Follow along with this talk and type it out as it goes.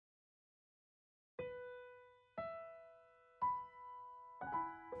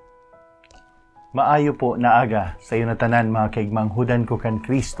Maayo po na aga sa iyo na tanan mga kaigmanghudan ko kan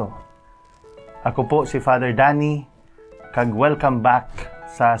Kristo. Ako po si Father Danny, kag welcome back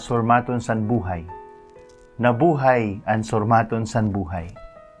sa Surmaton san Buhay. Nabuhay ang Surmaton san Buhay.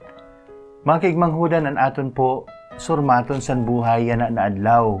 Mga kaigmanghudan an aton po Surmaton san Buhay yana na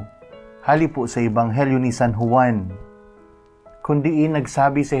adlaw. Hali po sa Ebanghelyo ni San Juan. Kundiin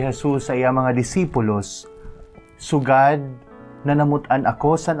nagsabi si Jesus sa iya mga disipulos, sugad na namutan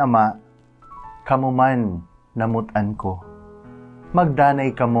ako san Ama, kamo man namutan ko.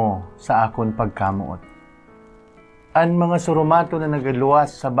 Magdanay kamo sa akon pagkamoot. An mga surumato na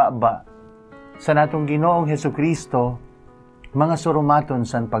nagaluwas sa baba sa natong Ginoong Hesukristo, mga surumaton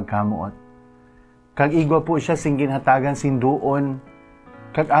san pagkamoot. Kag igwa po siya sing ginhatagan sinduon,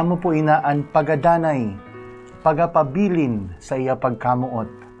 kag amo po inaan pagadanay, pagapabilin sa iya pagkamoot.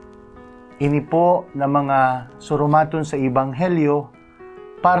 Ini po na mga surumaton sa Ebanghelyo,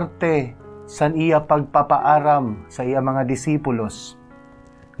 parte san iya pagpapaaram sa iya mga disipulos.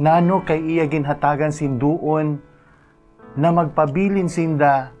 Nano kay iya ginhatagan sinduon na magpabilin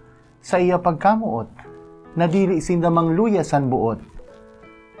sinda sa iya pagkamuot, na dili sinda mangluya san buot.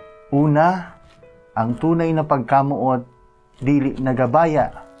 Una, ang tunay na pagkamuot, dili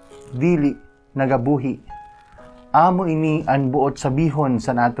nagabaya, dili nagabuhi. Amo ini ang buot sabihon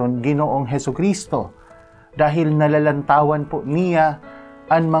sa naton Ginoong Hesukristo, dahil nalalantawan po niya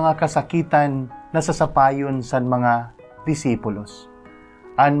ang mga kasakitan na sasapayon sa mga disipulos.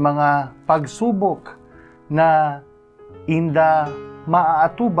 Ang mga pagsubok na inda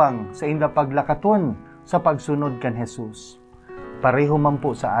maaatubang sa inda paglakaton sa pagsunod kan Jesus. Pareho man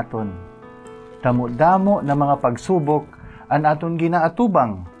po sa aton. Damo-damo na mga pagsubok ang aton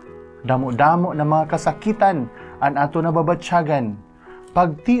ginaatubang. Damo-damo na mga kasakitan ang aton nababatsyagan.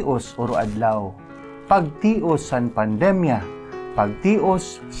 Pagtios oro adlaw. Pagtios san pandemya.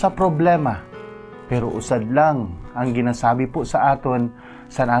 Pagtios sa problema. Pero usad lang ang ginasabi po sa aton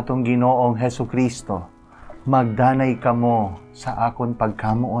sa atong Ginoong Hesukristo. Magdanay kamo sa akon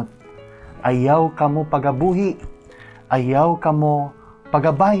pagkamuot. Ayaw kamo pagabuhi. Ayaw kamo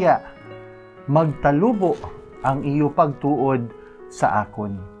pagabaya. Magtalubo ang iyo pagtuod sa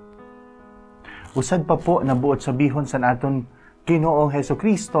akon. Usad pa po na buot sabihon sa aton Ginoong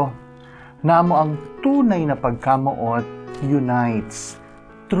Hesukristo, namo ang tunay na pagkamuot unites.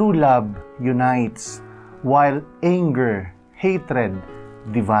 True love unites, while anger, hatred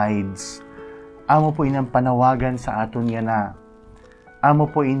divides. Amo po inang panawagan sa aton yana. Amo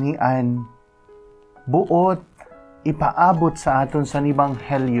po inian buot ipaabot sa aton sa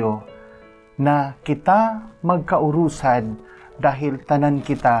Ebanghelyo na kita magkaurusad dahil tanan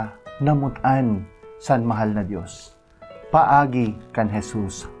kita namutan san mahal na Dios. Paagi kan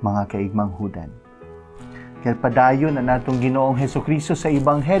Jesus, mga kaigmanghudan. Kaya padayon ang natong Ginoong Hesukristo sa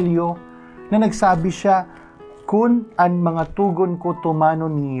Ebanghelyo na nagsabi siya, kun an mga tugon ko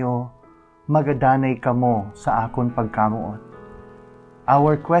tumanon niyo, magadanay kamo sa akon pagkamuot.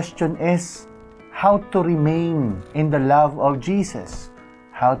 Our question is, how to remain in the love of Jesus?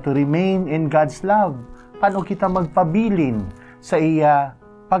 How to remain in God's love? Paano kita magpabilin sa iya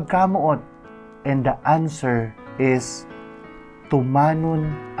pagkamuot? And the answer is,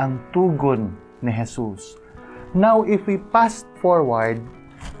 tumanon ang tugon ni Jesus. Now, if we fast forward,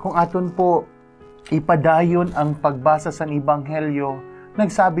 kung aton po ipadayon ang pagbasa sa Ebanghelyo,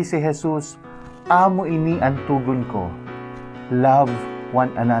 nagsabi si Jesus, amo ini ang tugon ko, love one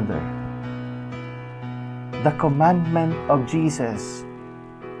another. The commandment of Jesus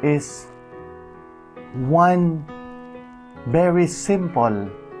is one very simple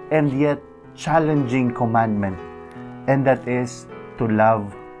and yet challenging commandment, and that is to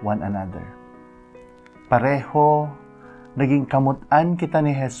love one another. Pareho, naging kamutan kita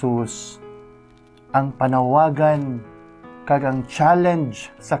ni Jesus, ang panawagan kag ang challenge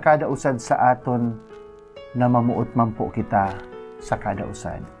sa kada usad sa aton na mamuot man po kita sa kada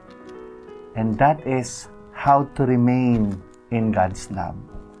usad. And that is how to remain in God's love.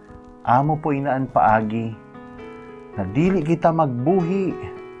 Amo po inaan paagi na dili kita magbuhi,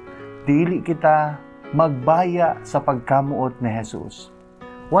 dili kita magbaya sa pagkamuot ni Jesus.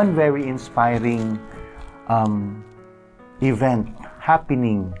 One very inspiring event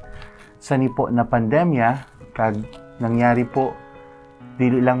happening sa nipo na pandemya, kag nangyari po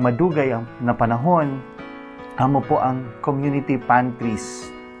dili lang madugay ang na panahon, amo po ang community pantries.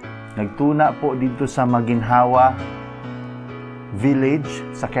 Nagtuna po dito sa Maginhawa Village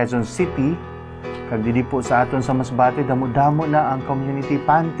sa Quezon City, kag dili po sa aton sa Masbate, damo-damo na ang community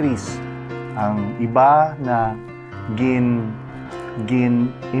pantries. Ang iba na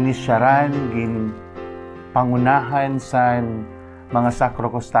inisyaran, pangunahan sa mga Sacro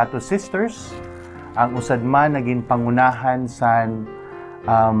Costato Sisters, Ang usad man naging pangunahan sa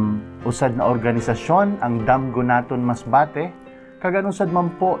usad na organisasyon, ang damgo naton masbate, kagan usad man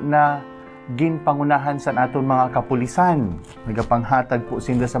po na ginpangunahan sa aton mga kapulisan. Nagapanghatag po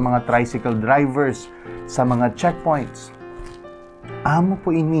sila sa mga tricycle drivers sa mga checkpoints. Amo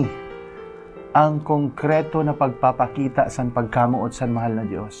po ini ang konkreto na pagpapakita sa pagkamuot sa mahal na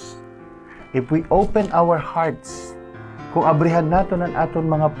Diyos. If we open our hearts, kung abrihan nato ang aton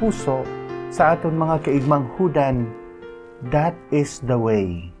mga puso sa aton mga kaigmanghudan, that is the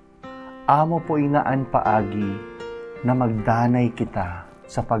way. Amo po inaan paagi na magdanay kita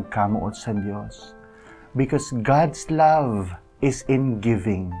sa pagkamuot sa Diyos. Because God's love is in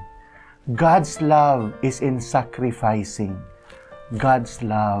giving. God's love is in sacrificing. God's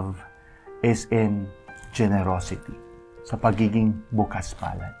love is in generosity, sa pagiging bukas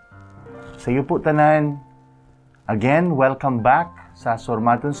palad. Sa iyo po tanan, again, welcome back sa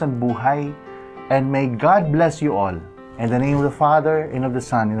Surmaton sa Buhay, and may God bless you all. In the name of the Father, and of the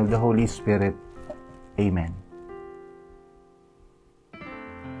Son, and of the Holy Spirit. Amen.